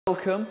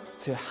Welcome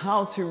to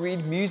How to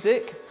Read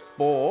Music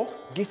for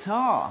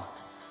Guitar.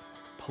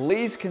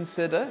 Please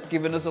consider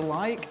giving us a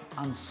like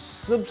and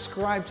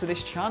subscribe to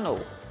this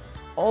channel.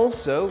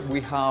 Also,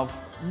 we have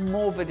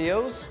more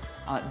videos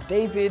at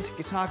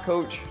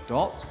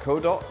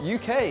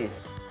davidguitarcoach.co.uk.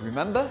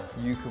 Remember,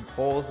 you can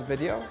pause the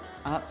video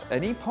at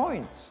any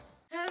point.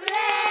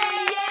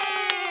 Hooray!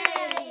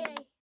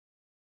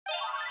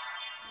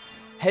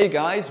 Hey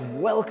guys,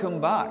 welcome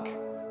back.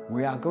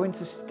 We are going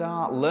to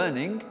start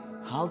learning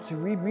how to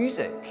read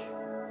music.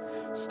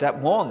 Step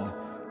 1,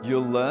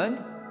 you'll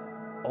learn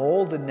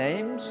all the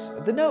names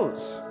of the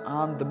notes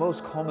and the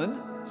most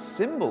common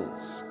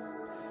symbols.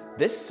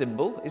 This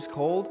symbol is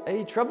called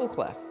a treble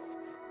clef,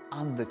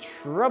 and the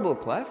treble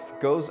clef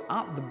goes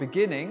at the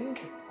beginning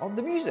of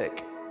the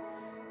music.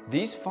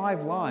 These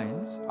 5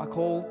 lines are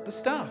called the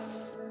staff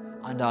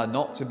and are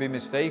not to be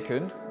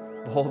mistaken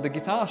for the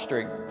guitar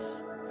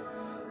strings.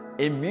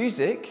 In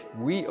music,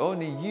 we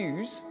only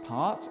use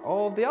part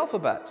of the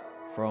alphabet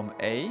from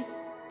A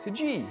to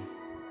G.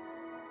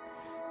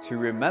 To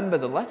remember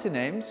the letter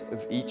names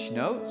of each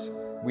note,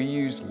 we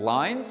use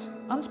lines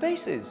and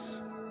spaces.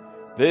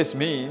 This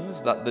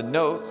means that the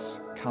notes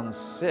can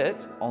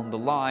sit on the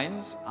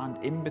lines and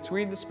in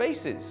between the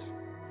spaces.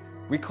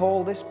 We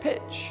call this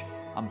pitch,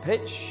 and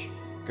pitch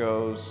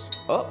goes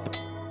up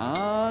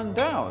and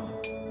down.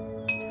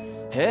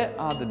 Here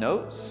are the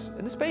notes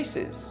in the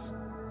spaces.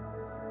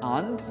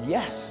 And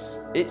yes,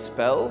 it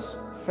spells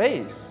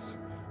face.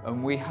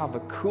 And we have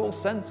a cool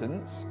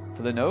sentence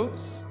for the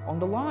notes on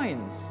the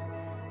lines.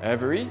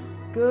 Every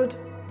good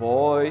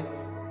boy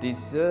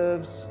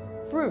deserves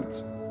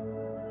fruit.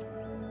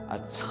 A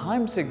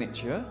time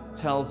signature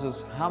tells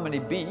us how many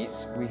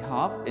beats we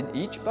have in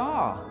each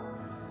bar.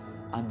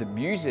 And the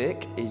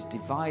music is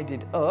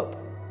divided up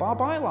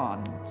by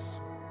lines.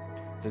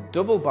 The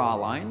double bar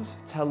lines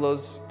tell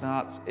us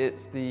that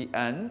it's the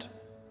end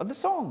of the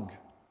song.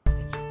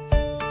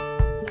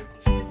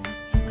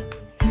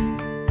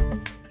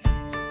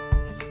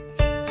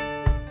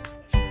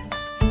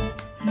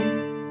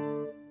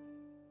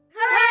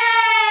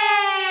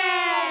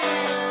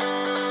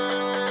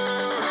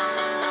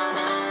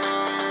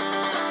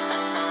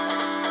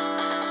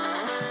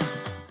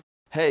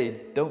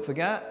 Hey, don't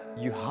forget,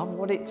 you have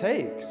what it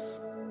takes.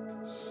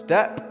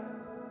 Step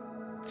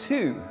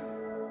 2.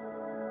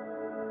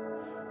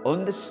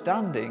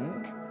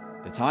 Understanding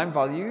the time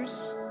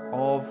values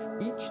of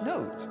each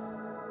note,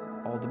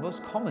 or the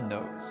most common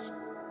notes.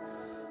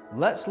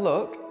 Let's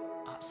look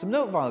at some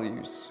note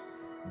values.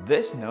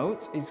 This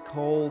note is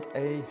called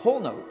a whole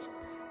note,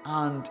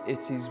 and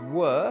it is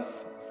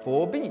worth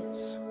 4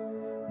 beats.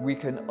 We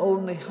can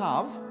only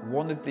have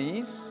one of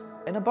these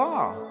in a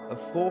bar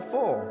of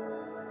 4/4.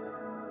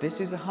 This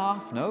is a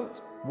half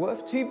note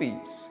worth 2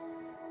 beats.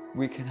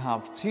 We can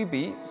have 2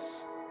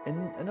 beats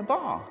in a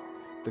bar.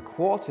 The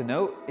quarter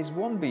note is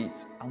 1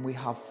 beat, and we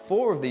have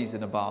 4 of these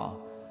in a bar.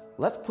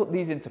 Let's put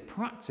these into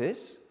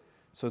practice,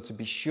 so to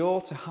be sure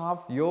to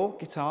have your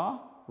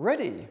guitar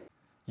ready.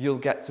 You'll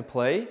get to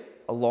play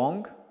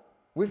along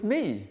with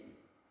me,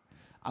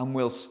 and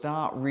we'll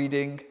start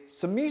reading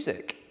some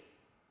music.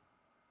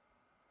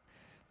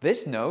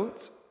 This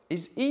note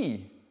is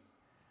E,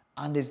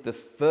 and is the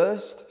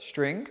first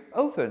string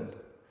open.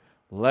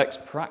 Let's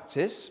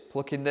practice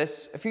plucking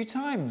this a few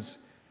times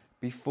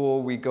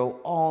before we go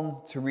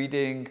on to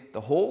reading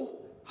the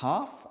whole,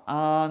 half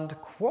and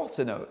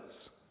quarter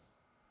notes.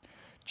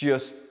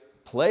 Just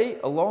play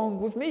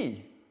along with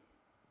me.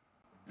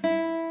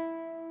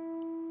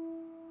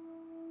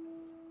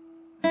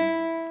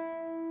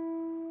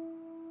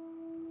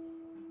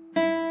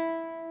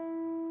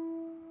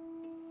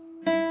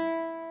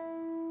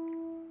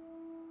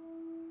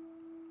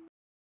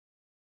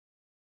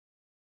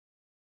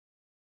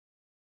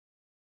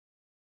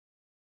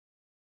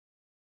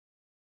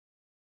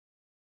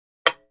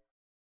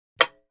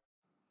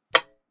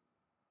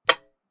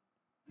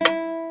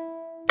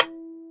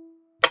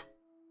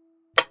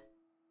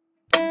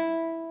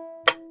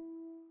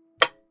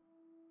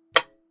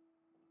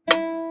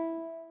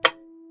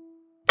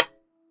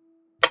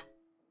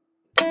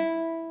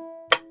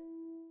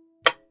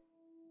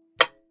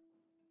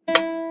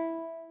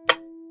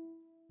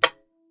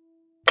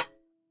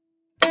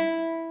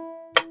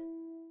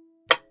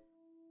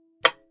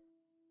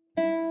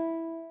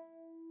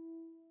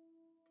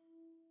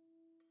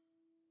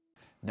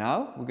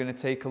 Now we're going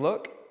to take a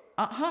look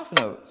at half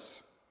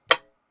notes.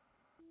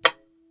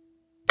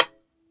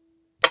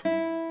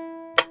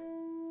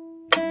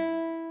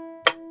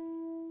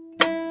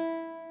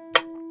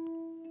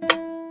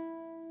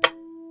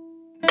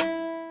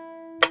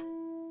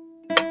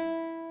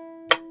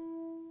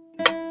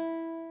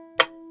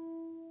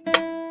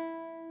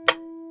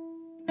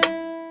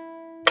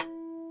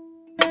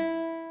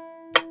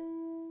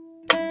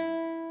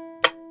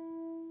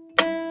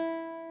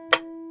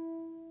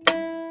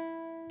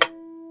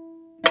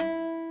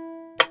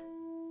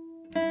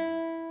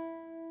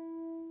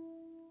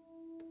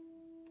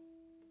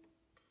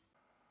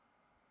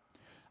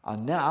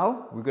 And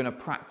now we're going to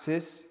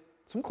practice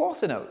some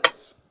quarter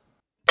notes.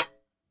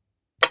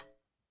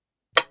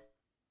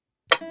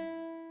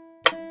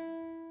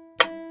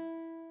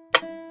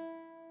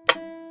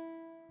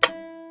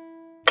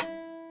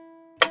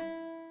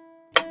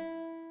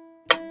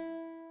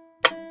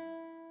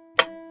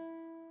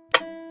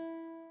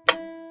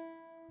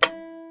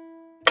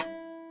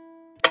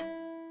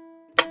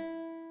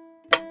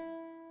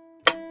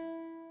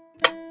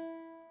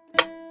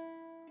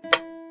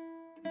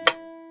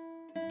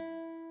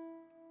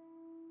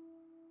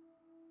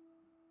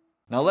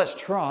 Now let's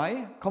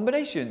try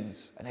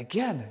combinations. And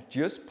again,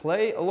 just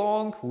play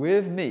along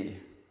with me.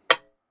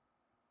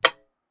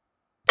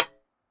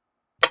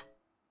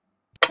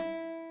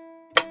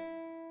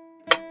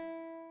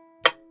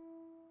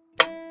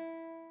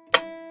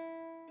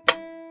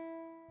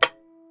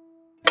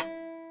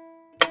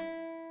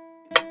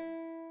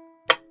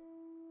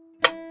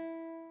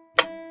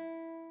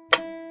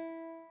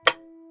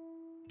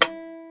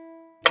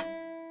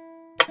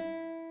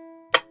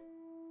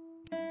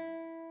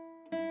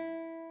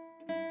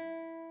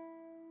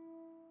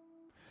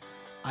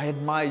 I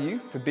admire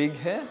you for being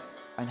here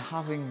and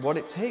having what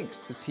it takes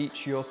to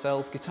teach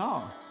yourself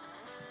guitar.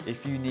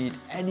 If you need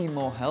any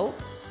more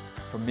help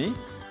from me,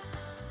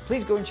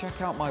 please go and check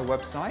out my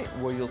website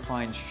where you'll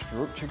find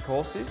structured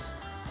courses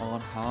on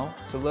how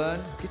to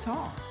learn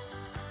guitar.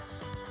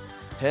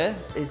 Here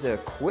is a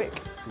quick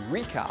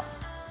recap.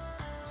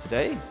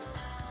 Today,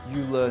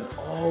 you learn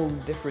all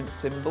different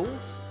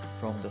cymbals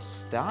from the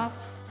staff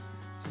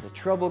to the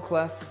treble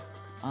clef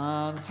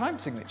and time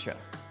signature.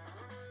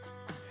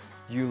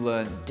 You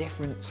learn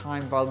different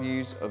time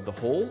values of the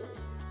whole,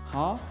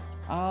 half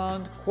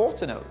and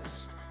quarter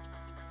notes.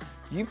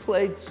 You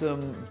played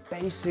some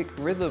basic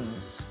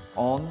rhythms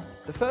on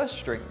the first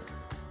string.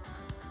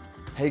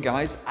 Hey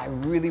guys, I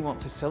really want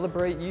to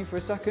celebrate you for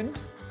a second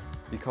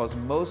because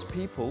most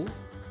people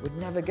would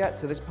never get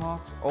to this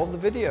part of the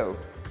video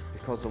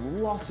because a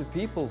lot of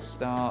people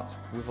start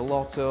with a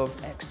lot of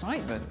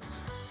excitement.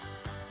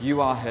 You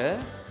are here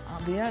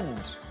at the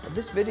end of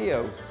this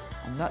video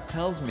and that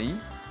tells me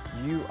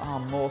you are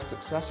more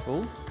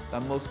successful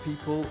than most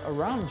people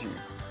around you.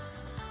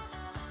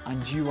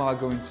 And you are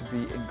going to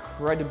be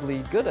incredibly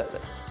good at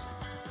this.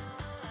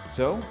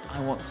 So I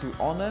want to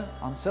honor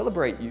and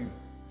celebrate you.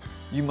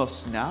 You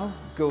must now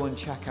go and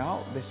check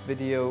out this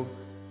video,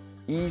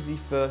 Easy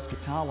First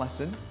Guitar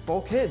Lesson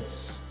for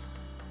Kids.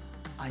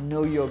 I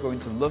know you're going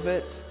to love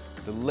it.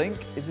 The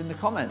link is in the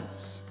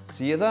comments.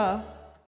 See you there.